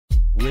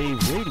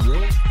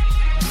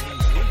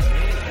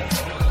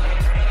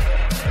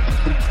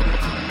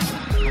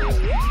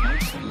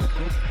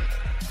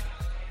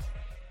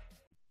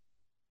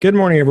Good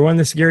morning, everyone.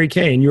 This is Gary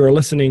Kay, and you are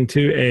listening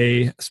to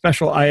a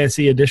special ISE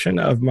edition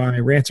of my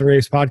Rants and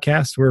rAVes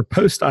podcast. We're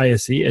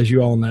post-ISE, as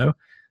you all know.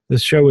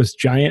 This show was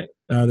giant.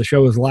 The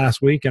show was last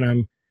week, and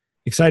I'm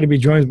excited to be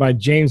joined by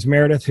James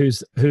Meredith,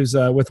 who's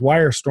with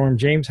Wyrestorm.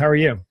 James, how are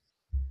you?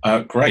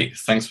 Great.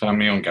 Thanks for having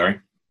me on, Gary.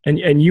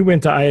 And you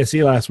went to ISE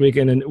last week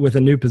and with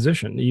a new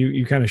position.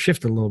 You kind of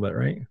shifted a little bit,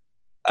 right?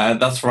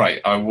 That's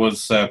right. I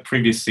was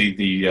previously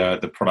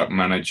the product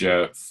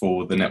manager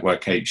for the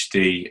Network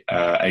HD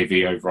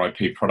AV over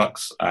IP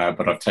products,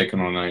 but I've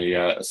taken on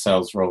a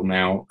sales role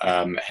now,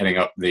 heading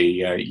up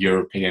the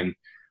European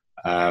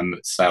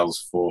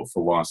sales for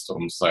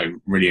Wyrestorm. So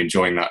really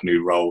enjoying that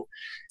new role,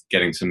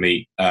 getting to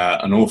meet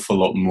an awful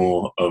lot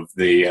more of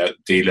the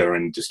dealer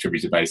and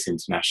distributor base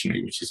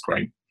internationally, which is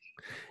great.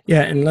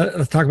 Yeah, and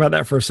let's talk about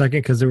that for a second,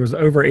 because there was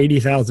over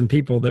 80,000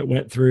 people that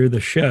went through the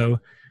show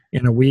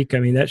in a week. I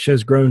mean, that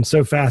show's grown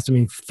so fast. I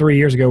mean, 3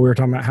 years ago, we were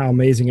talking about how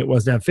amazing it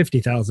was to have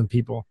 50,000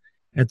 people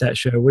at that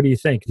show. What do you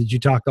think? Did you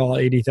talk to all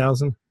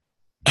 80,000?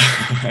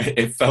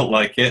 It felt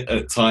like it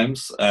at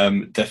times.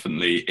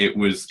 Definitely. It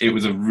was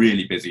a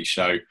really busy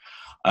show.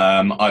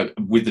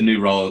 With the new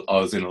role, I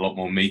was in a lot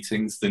more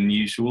meetings than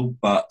usual,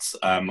 but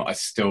I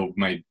still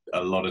made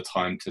a lot of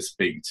time to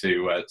speak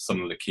to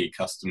some of the key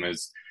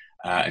customers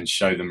and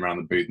show them around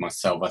the booth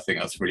myself. I think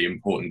that's really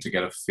important to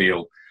get a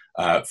feel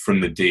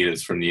from the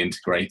dealers, from the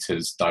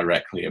integrators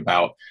directly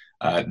about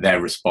their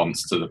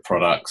response to the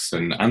products,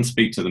 and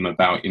speak to them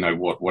about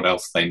what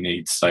else they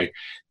need. So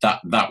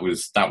that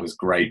was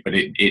great, but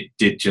it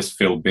did just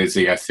feel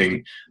busy. I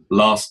think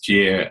last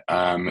year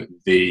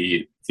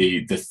the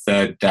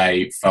third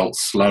day felt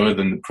slower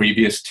than the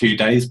previous 2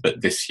 days,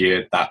 but this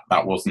year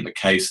that wasn't the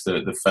case.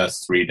 The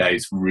first 3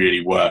 days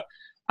really were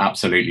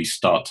absolutely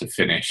start to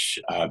finish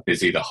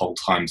busy the whole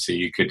time. So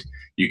you could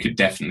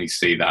definitely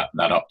see that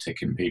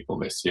uptick in people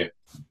this year.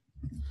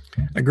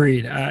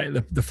 Agreed.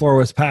 The floor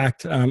was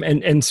packed,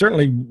 and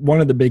certainly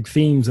one of the big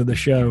themes of the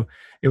show.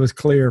 It was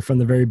clear from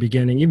the very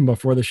beginning, even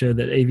before the show,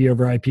 that AV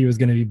over IP was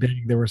going to be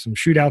big. There were some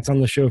shootouts on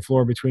the show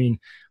floor between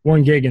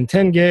 1 gig and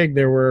 10 gig.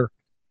 There were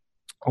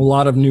a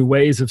lot of new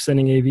ways of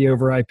sending AV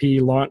over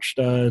IP. Launched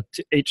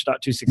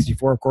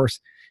H.264, of course,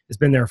 has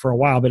been there for a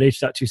while, but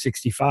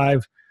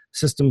H.265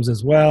 systems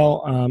as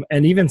well,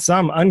 and even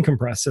some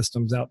uncompressed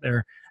systems out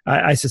there.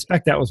 I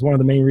suspect that was one of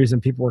the main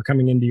reasons people were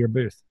coming into your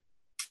booth.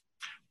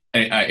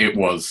 It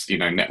was,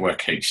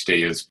 Network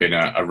HD has been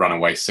a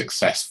runaway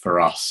success for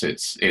us.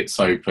 It's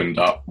opened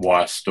up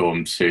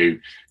Wyrestorm to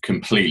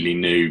completely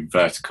new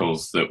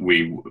verticals that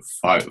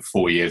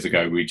 4 years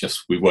ago we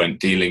weren't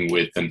dealing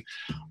with, and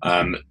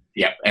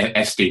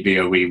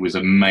SDVoE was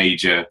a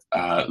major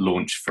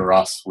launch for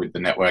us with the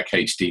Network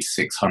HD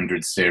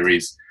 600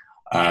 series.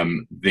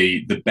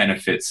 The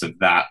benefits of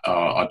that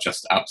are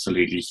just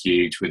absolutely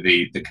huge, with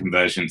the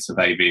convergence of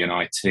AV and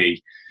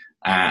IT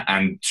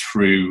and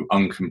true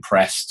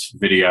uncompressed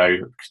video,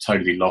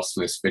 totally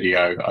lossless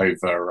video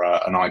over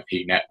an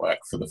IP network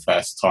for the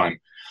first time.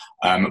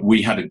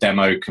 We had a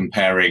demo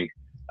comparing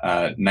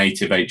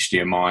native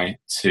HDMI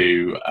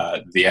to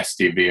the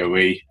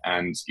SDVoE,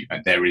 and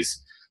there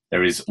is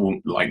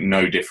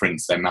no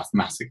difference. They're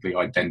mathematically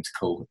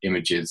identical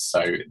images,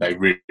 so they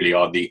really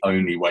are the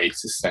only way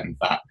to send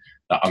that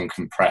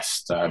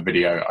uncompressed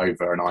video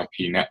over an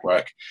IP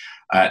network.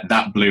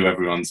 That blew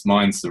everyone's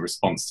minds. The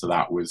response to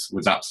that was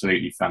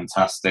absolutely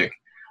fantastic.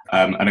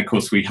 And of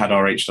course, we had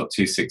our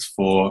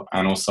H.264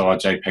 and also our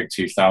JPEG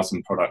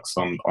 2000 products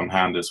on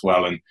hand as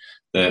well. And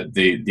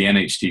the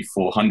NHD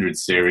 400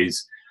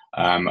 series,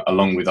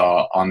 along with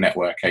our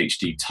Network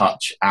HD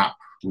Touch app,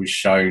 was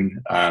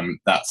shown.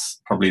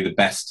 That's probably the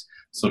best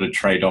sort of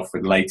trade-off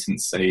with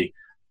latency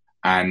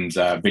and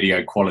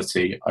video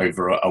quality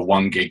over a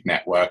 1 gig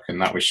network,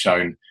 and that was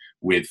shown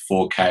with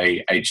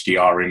 4K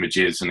HDR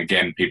images. And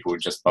again, people were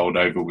just bowled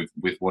over with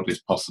what is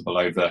possible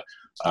over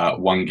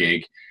 1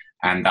 gig,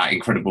 and that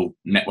incredible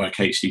Network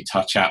HD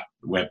Touch app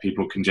where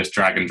people can just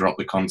drag and drop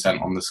the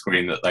content on the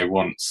screen that they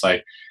want. So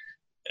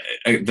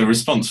the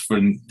response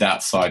from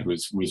that side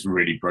was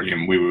really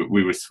brilliant.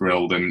 We were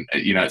thrilled, and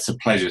it's a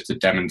pleasure to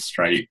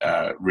demonstrate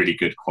really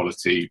good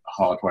quality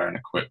hardware and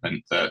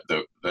equipment that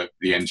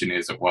the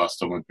engineers at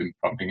Wyrestorm have been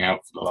pumping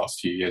out for the last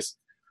few years.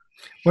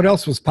 What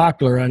else was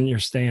popular on your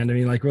stand? I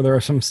mean, were there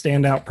some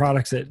standout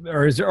products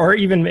or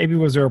even maybe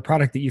was there a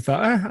product that you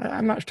thought,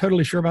 I'm not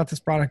totally sure about this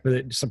product, but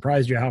it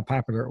surprised you how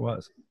popular it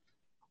was?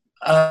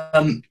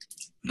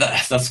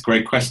 That's a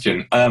great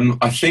question.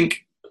 I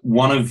think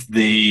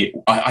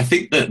I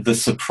think that the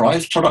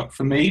surprise product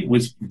for me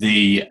was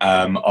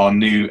our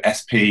new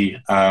SP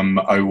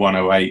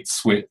 0208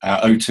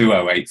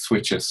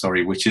 switcher,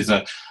 which is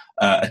a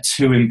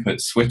 2-input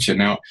switcher.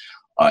 Now,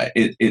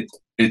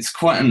 it's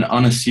quite an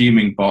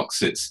unassuming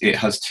box. It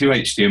has 2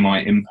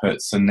 HDMI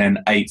inputs and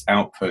then 8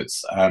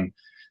 outputs.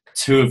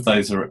 2 of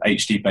those are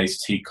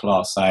HD-based T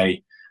Class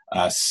A.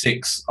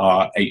 6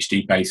 are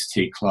HD-based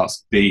T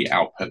Class B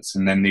outputs,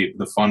 and then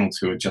the final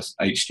 2 are just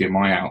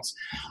HDMI outs.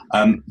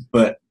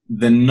 But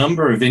the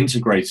number of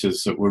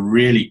integrators that were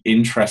really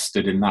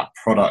interested in that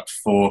product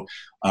for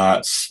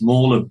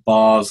smaller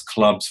bars,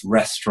 clubs,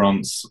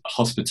 restaurants,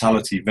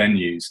 hospitality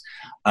venues,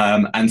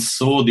 and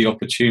saw the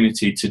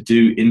opportunity to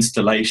do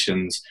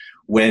installations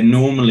where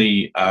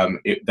normally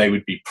they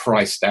would be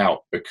priced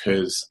out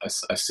because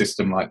a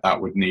system like that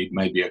would need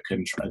maybe an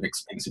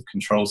expensive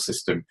control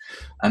system.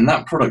 And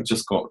that product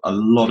just got a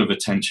lot of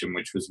attention,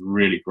 which was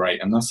really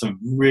great. And that's a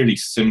really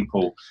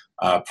simple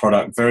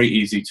product, very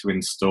easy to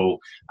install.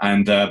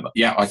 And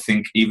yeah, I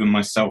think even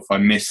myself, I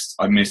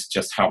missed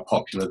just how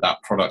popular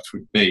that product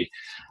would be.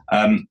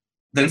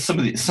 Then some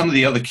of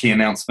the other key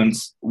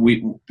announcements,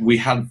 we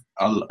have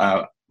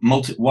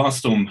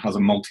Wyrestorm has a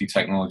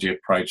multi-technology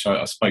approach.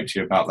 I spoke to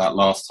you about that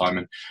last time,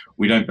 and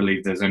we don't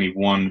believe there's any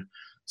one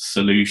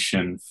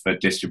solution for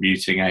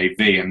distributing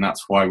AV, and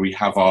that's why we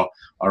have our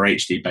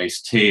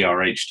HD-based T, our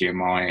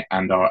HDMI,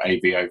 and our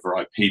AV over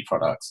IP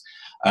products.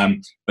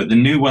 But the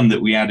new one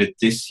that we added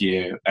this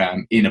year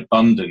in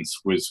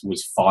abundance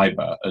was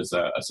fiber as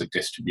a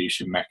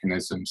distribution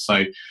mechanism.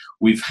 So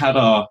we've had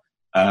our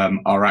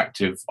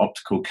active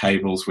optical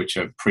cables, which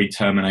are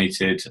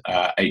pre-terminated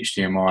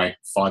HDMI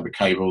fiber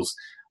cables,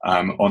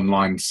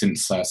 online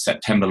since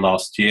September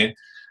last year,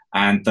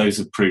 and those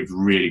have proved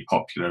really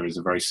popular as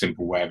a very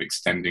simple way of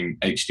extending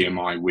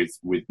HDMI with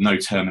no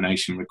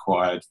termination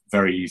required,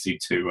 very easy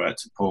to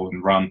pull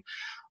and run.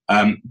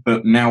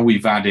 But now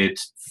we've added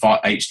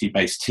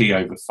HD-based T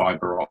over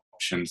fiber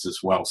options as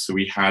well. So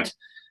we had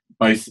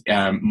both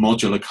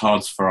modular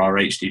cards for our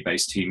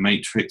HD-based T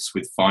matrix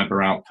with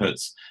fiber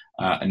outputs,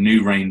 a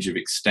new range of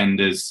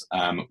extenders,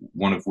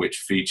 one of which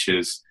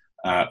features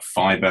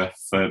fiber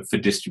for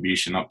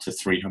distribution up to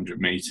 300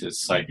 meters.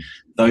 So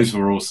those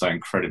were also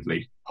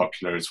incredibly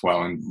popular as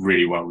well and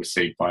really well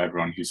received by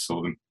everyone who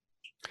saw them.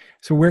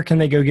 So where can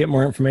they go get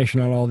more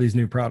information on all these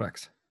new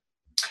products?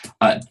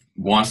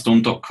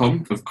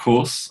 Wyrestorm.com, of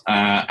course,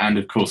 and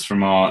of course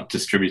from our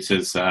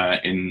distributors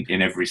in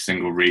every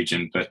single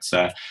region. But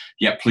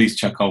yeah, please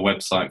check our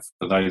website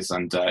for those,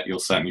 and you'll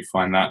certainly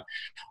find that.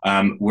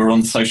 We're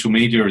on social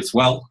media as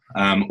well.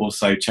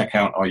 Also check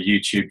out our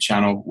YouTube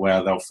channel,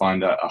 where they'll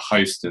find a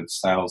host of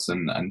sales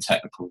and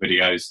technical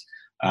videos,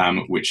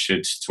 which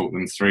should talk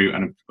them through.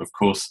 And of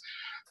course,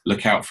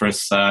 look out for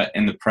us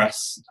in the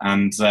press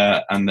and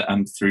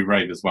through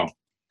rAVe as well.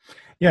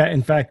 Yeah,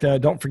 in fact,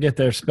 don't forget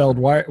they're spelled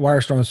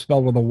Wyrestorm,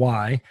 spelled with a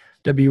Y,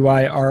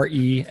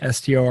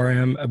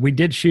 Wyrestorm. We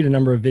did shoot a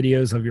number of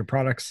videos of your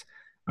products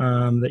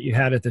that you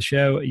had at the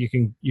show. You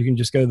can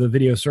just go to the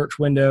video search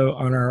window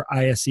on our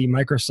ISE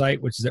microsite,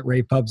 which is at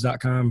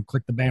ravepubs.com.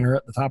 Click the banner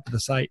at the top of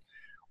the site,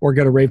 or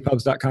go to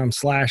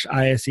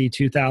ravepubs.com/ISE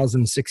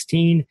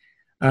 2016.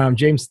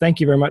 James, thank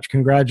you very much.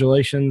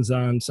 Congratulations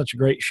on such a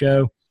great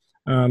show.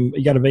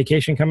 You got a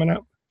vacation coming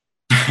up?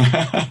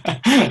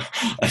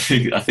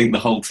 I think the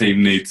whole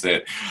team needs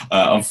it.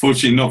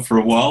 Unfortunately, not for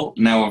a while.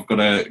 Now I've got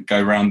to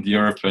go around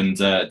Europe and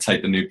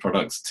take the new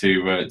products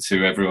to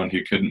everyone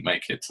who couldn't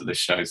make it to the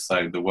show.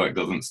 So the work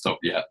doesn't stop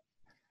yet.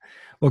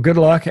 Well, good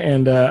luck,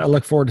 and I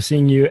look forward to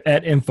seeing you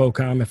at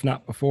InfoComm, if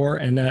not before.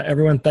 And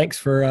everyone, thanks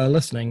for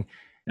listening.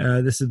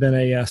 This has been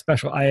a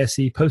special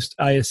ISE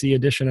post-ISE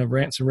edition of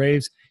Rants and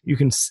rAVes. You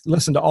can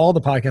listen to all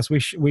the podcasts.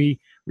 We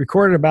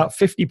recorded about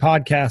 50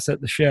 podcasts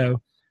at the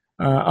show.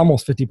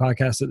 Almost 50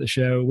 podcasts at the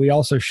show. We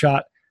also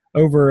shot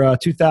over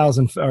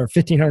 2,000 or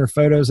 1,500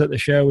 photos at the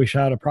show. We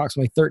shot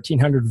approximately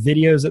 1,300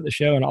 videos at the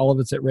show, and all of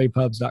it's at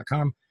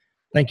ravepubs.com.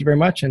 Thank you very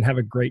much, and have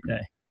a great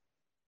day.